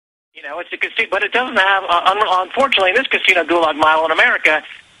You know, it's a casino, but it doesn't have, unfortunately, in this casino gulag model in America,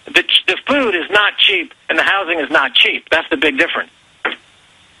 the food is not cheap and the housing is not cheap. That's the big difference.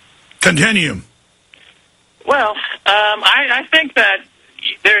 Continue. Well, I think that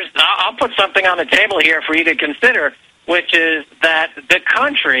I'll put something on the table here for you to consider, which is that the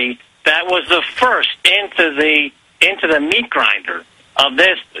country that was the first into the meat grinder of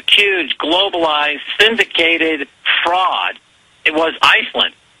this huge globalized syndicated fraud, it was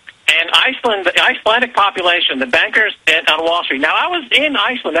Iceland. And Iceland, the Icelandic population, the bankers on Wall Street. Now, I was in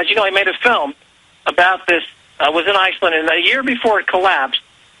Iceland. As you know, I made a film about this. I was in Iceland, and a year before it collapsed,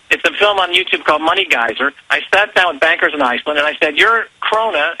 it's a film on YouTube called Money Geiser. I sat down with bankers in Iceland, and I said, your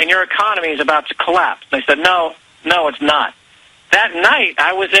krona and your economy is about to collapse. And they said, no, it's not. That night,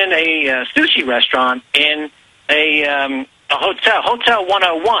 I was in a sushi restaurant in a Hotel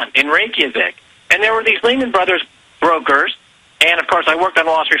 101 in Reykjavik, and there were these Lehman Brothers brokers. And, of course, I worked on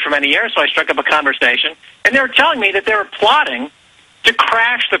Wall Street for many years, so I struck up a conversation. And they were telling me that they were plotting to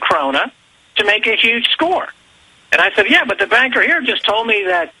crash the krona to make a huge score. And I said, yeah, but the banker here just told me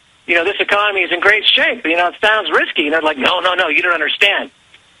that, you know, this economy is in great shape. You know, it sounds risky. And they're like, no, you don't understand.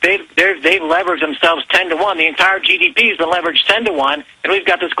 They've leveraged themselves 10 to 1. The entire GDP has been leveraged 10 to 1. And we've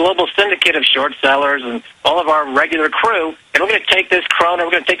got this global syndicate of short sellers and all of our regular crew. And we're going to take this krona,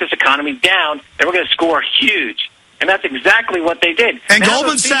 we're going to take this economy down, and we're going to score huge. And that's exactly what they did. And now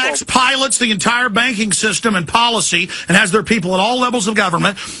Goldman Sachs pilots the entire banking system and policy and has their people at all levels of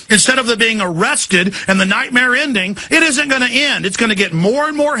government. Instead of them being arrested and the nightmare ending, it isn't going to end. It's going to get more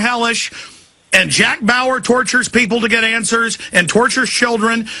and more hellish. And Jack Bauer tortures people to get answers and tortures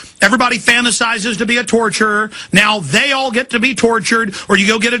children. Everybody fantasizes to be a torturer. Now they all get to be tortured, or you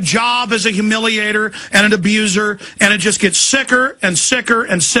go get a job as a humiliator and an abuser, and it just gets sicker and sicker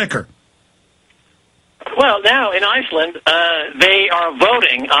and sicker. Well, now in Iceland, they are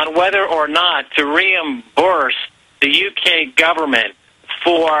voting on whether or not to reimburse the UK government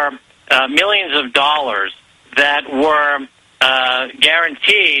for millions of dollars that were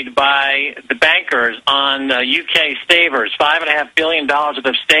guaranteed by the bankers on UK savers, $5.5 billion worth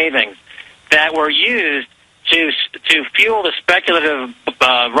of savings that were used to fuel the speculative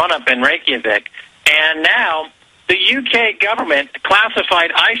run-up in Reykjavik. And now the UK government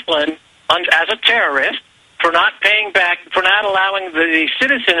classified Iceland as a terrorist for not paying back, for not allowing the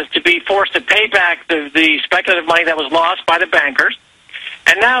citizens to be forced to pay back the speculative money that was lost by the bankers.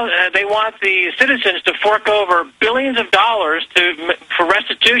 And now they want the citizens to fork over billions of dollars for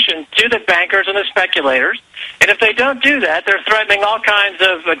restitution to the bankers and the speculators. And if they don't do that, they're threatening all kinds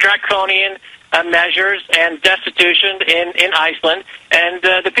of draconian measures and destitution in Iceland. And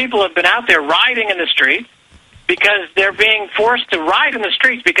the people have been out there rioting in the streets, because they're being forced to ride in the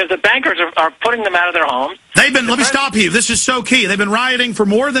streets because the bankers are putting them out of their homes. Let me stop you. This is so key. They've been rioting for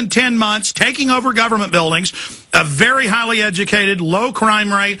more than 10 months, taking over government buildings, a very highly educated, low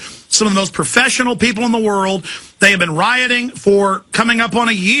crime rate, some of the most professional people in the world. They have been rioting for coming up on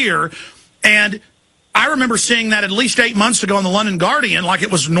a year. And I remember seeing that at least 8 months ago in the London Guardian, like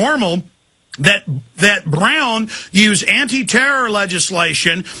it was normal that Brown used anti-terror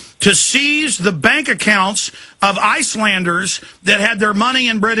legislation to seize the bank accounts of Icelanders that had their money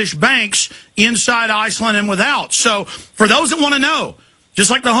in British banks inside Iceland and without. So for those that want to know, just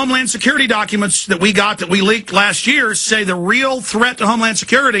like the Homeland Security documents that we got that we leaked last year say the real threat to Homeland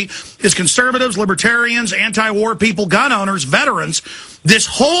Security is conservatives, libertarians, anti-war people, gun owners, veterans. This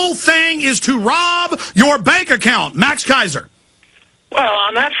whole thing is to rob your bank account. Max Keiser. Well,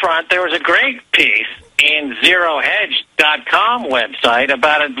 on that front, there was a great piece in ZeroHedge.com website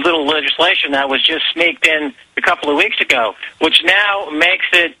about a little legislation that was just sneaked in a couple of weeks ago, which now makes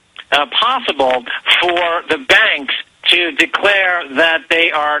it possible for the banks to declare that they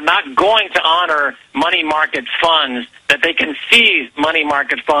are not going to honor money market funds, that they can seize money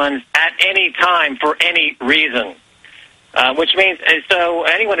market funds at any time for any reason. Which means, so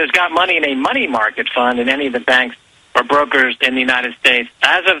anyone who's got money in a money market fund in any of the banks or brokers in the United States,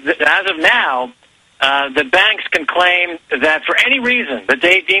 as of now, the banks can claim that for any reason that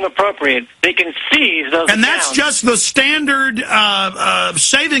they deem appropriate, they can seize those and accounts. That's just the standard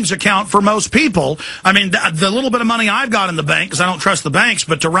savings account for most people. I mean, the little bit of money I've got in the bank, because I don't trust the banks,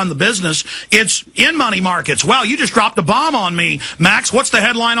 but to run the business, it's in money markets. Wow, you just dropped a bomb on me, Max. What's the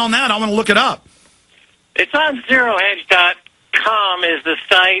headline on that? I want to look it up. It's on ZeroHedge.com is the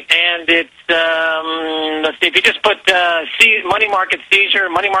site, and it's, let's see, if you just put money market seizure,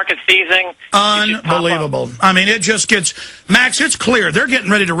 money market seizing. Unbelievable. I mean, it just gets, Max, it's clear. They're getting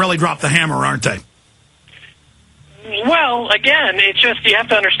ready to really drop the hammer, aren't they? Well, again, it's just you have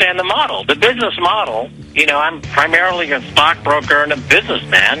to understand the model, the business model. You know, I'm primarily a stockbroker and a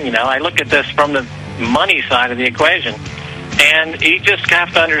businessman. You know, I look at this from the money side of the equation. And you just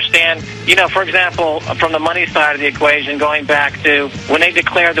have to understand, you know, for example, from the money side of the equation, going back to when they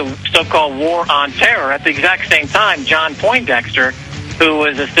declared the so-called war on terror, at the exact same time, John Poindexter, who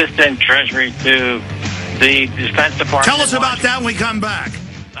was Assistant Treasury to the Defense Department. Tell us about that when we come back.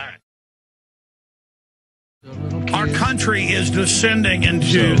 Our country is descending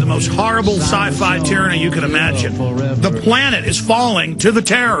into the most horrible sci-fi tyranny you can imagine. The planet is falling to the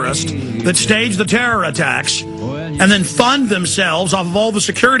terrorists that stage the terror attacks and then fund themselves off of all the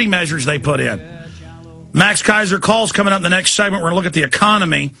security measures they put in. Max Keiser calls coming up in the next segment. We're going to look at the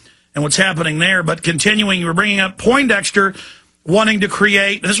economy and what's happening there. But continuing, we're bringing up Poindexter wanting to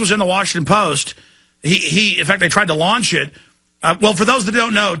create, this was in the Washington Post. In fact, they tried to launch it. Well, for those that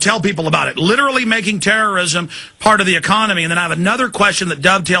don't know, tell people about it. Literally making terrorism part of the economy. And then I have another question that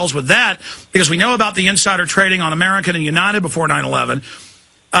dovetails with that, because we know about the insider trading on American and United before 9/11.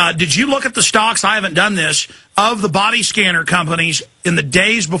 Did you look at the stocks? I haven't done this, of the body scanner companies in the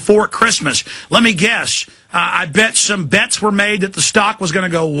days before Christmas. Let me guess. I bet some bets were made that the stock was going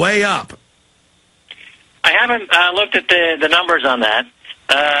to go way up. I haven't looked at the numbers on that.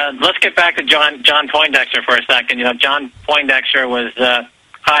 Let's get back to John Poindexter for a second. You know, John Poindexter was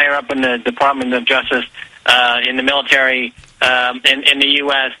higher up in the Department of Justice in the military in the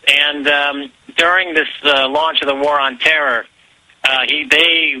U.S. And during this launch of the war on terror,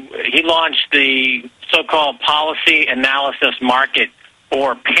 he launched the so-called Policy Analysis Market,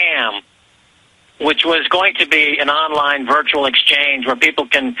 or PAM, which was going to be an online virtual exchange where people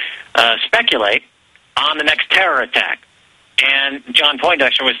can speculate on the next terror attack. And John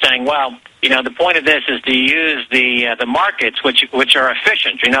Poindexter was saying, well, you know, the point of this is to use the markets, which are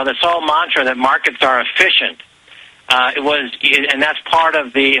efficient. You know, this whole mantra that markets are efficient. And that's part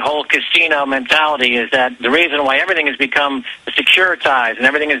of the whole casino mentality, is that the reason why everything has become securitized and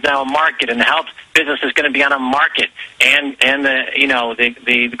everything is now a market, and the health business is going to be on a market, and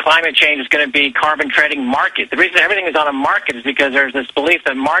the climate change is going to be carbon trading market. The reason everything is on a market is because there's this belief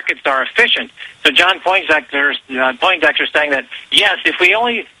that markets are efficient. So John Poindexter is saying that, yes, if we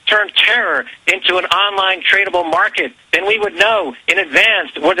only turn terror into an online tradable market, then we would know in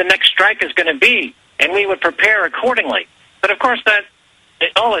advance where the next strike is going to be, and we would prepare accordingly. But of course,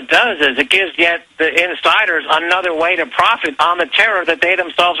 all it does is it gives yet the insiders another way to profit on the terror that they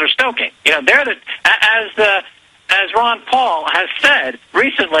themselves are stoking. You know, as Ron Paul has said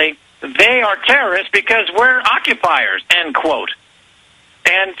recently, they are terrorists because we're occupiers, end quote.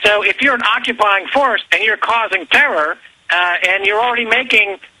 And so if you're an occupying force and you're causing terror and you're already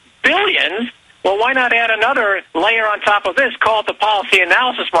making billions, well, why not add another layer on top of this, call it the policy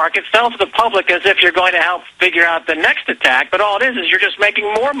analysis market, sell to the public as if you're going to help figure out the next attack, but all it is you're just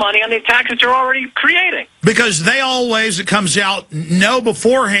making more money on the attacks that you're already creating. Because they always, it comes out, know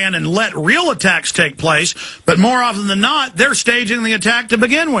beforehand and let real attacks take place, but more often than not, they're staging the attack to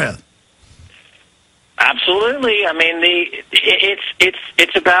begin with. Absolutely. I mean,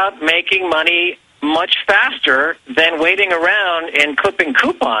 it's about making money much faster than waiting around and clipping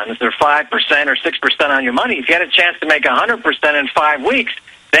coupons. They're 5% or 6% on your money. If you had a chance to make 100% in 5 weeks,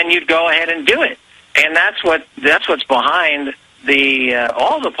 then you'd go ahead and do it. And that's what's behind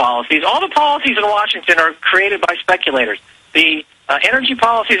all the policies. All the policies in Washington are created by speculators. The energy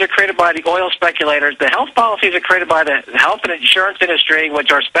policies are created by the oil speculators. The health policies are created by the health and insurance industry,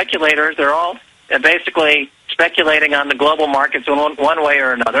 which are speculators. They're all basically speculating on the global markets in one way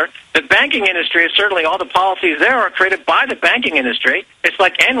or another. The banking industry is certainly, all the policies there are created by the banking industry. It's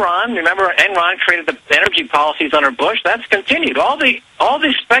like Enron. Remember, Enron created the energy policies under Bush. That's continued. All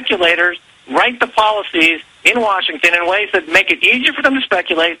these speculators write the policies in Washington in ways that make it easier for them to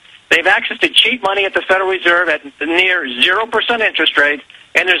speculate. They have access to cheap money at the Federal Reserve at near 0% interest rates,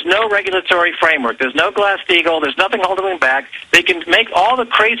 and there's no regulatory framework. There's no Glass-Steagall. There's nothing holding them back. They can make all the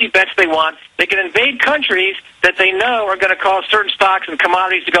crazy bets they want. They can invade countries that they know are going to cause certain stocks and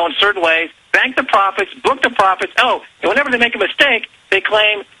commodities to go in certain ways, bank the profits, book the profits. Oh, and whenever they make a mistake, they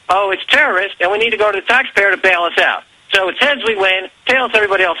claim, oh, it's terrorists, and we need to go to the taxpayer to bail us out. So it's heads we win, tails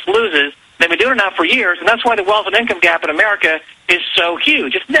everybody else loses. They've been doing it now for years, and that's why the wealth and income gap in America is so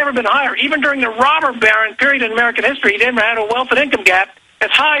huge. It's never been higher. Even during the robber baron period in American history, you never had a wealth and income gap as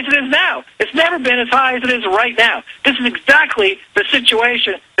high as it is now. It's never been as high as it is right now. This is exactly the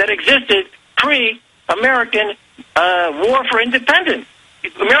situation that existed pre-American war for independence.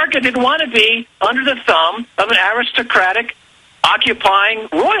 America didn't want to be under the thumb of an aristocratic occupying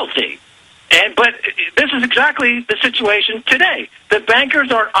royalty. But this is exactly the situation today. The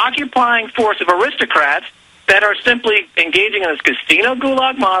bankers are an occupying force of aristocrats that are simply engaging in this casino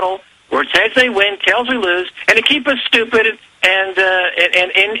gulag model where it's heads they win, tails we lose, and to keep us stupid and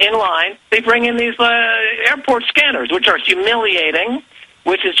in line, they bring in these airport scanners, which are humiliating,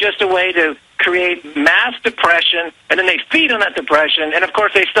 which is just a way to create mass depression, and then they feed on that depression, and of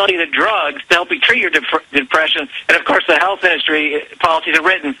course they sell you the drugs to help you treat your depression, and of course the health industry policies are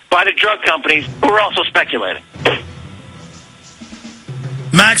written by the drug companies who are also speculating.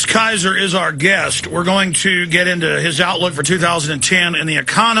 Max Keiser is our guest. We're going to get into his outlook for 2010 in the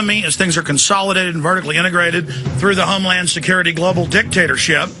economy as things are consolidated and vertically integrated through the Homeland Security global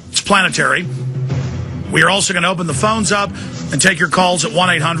dictatorship. It's planetary. We are also going to open the phones up and take your calls at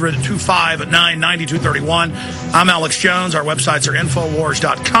 1-800-259-9231. I'm Alex Jones. Our websites are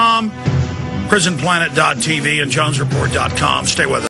Infowars.com, PrisonPlanet.tv, and JonesReport.com. Stay with us.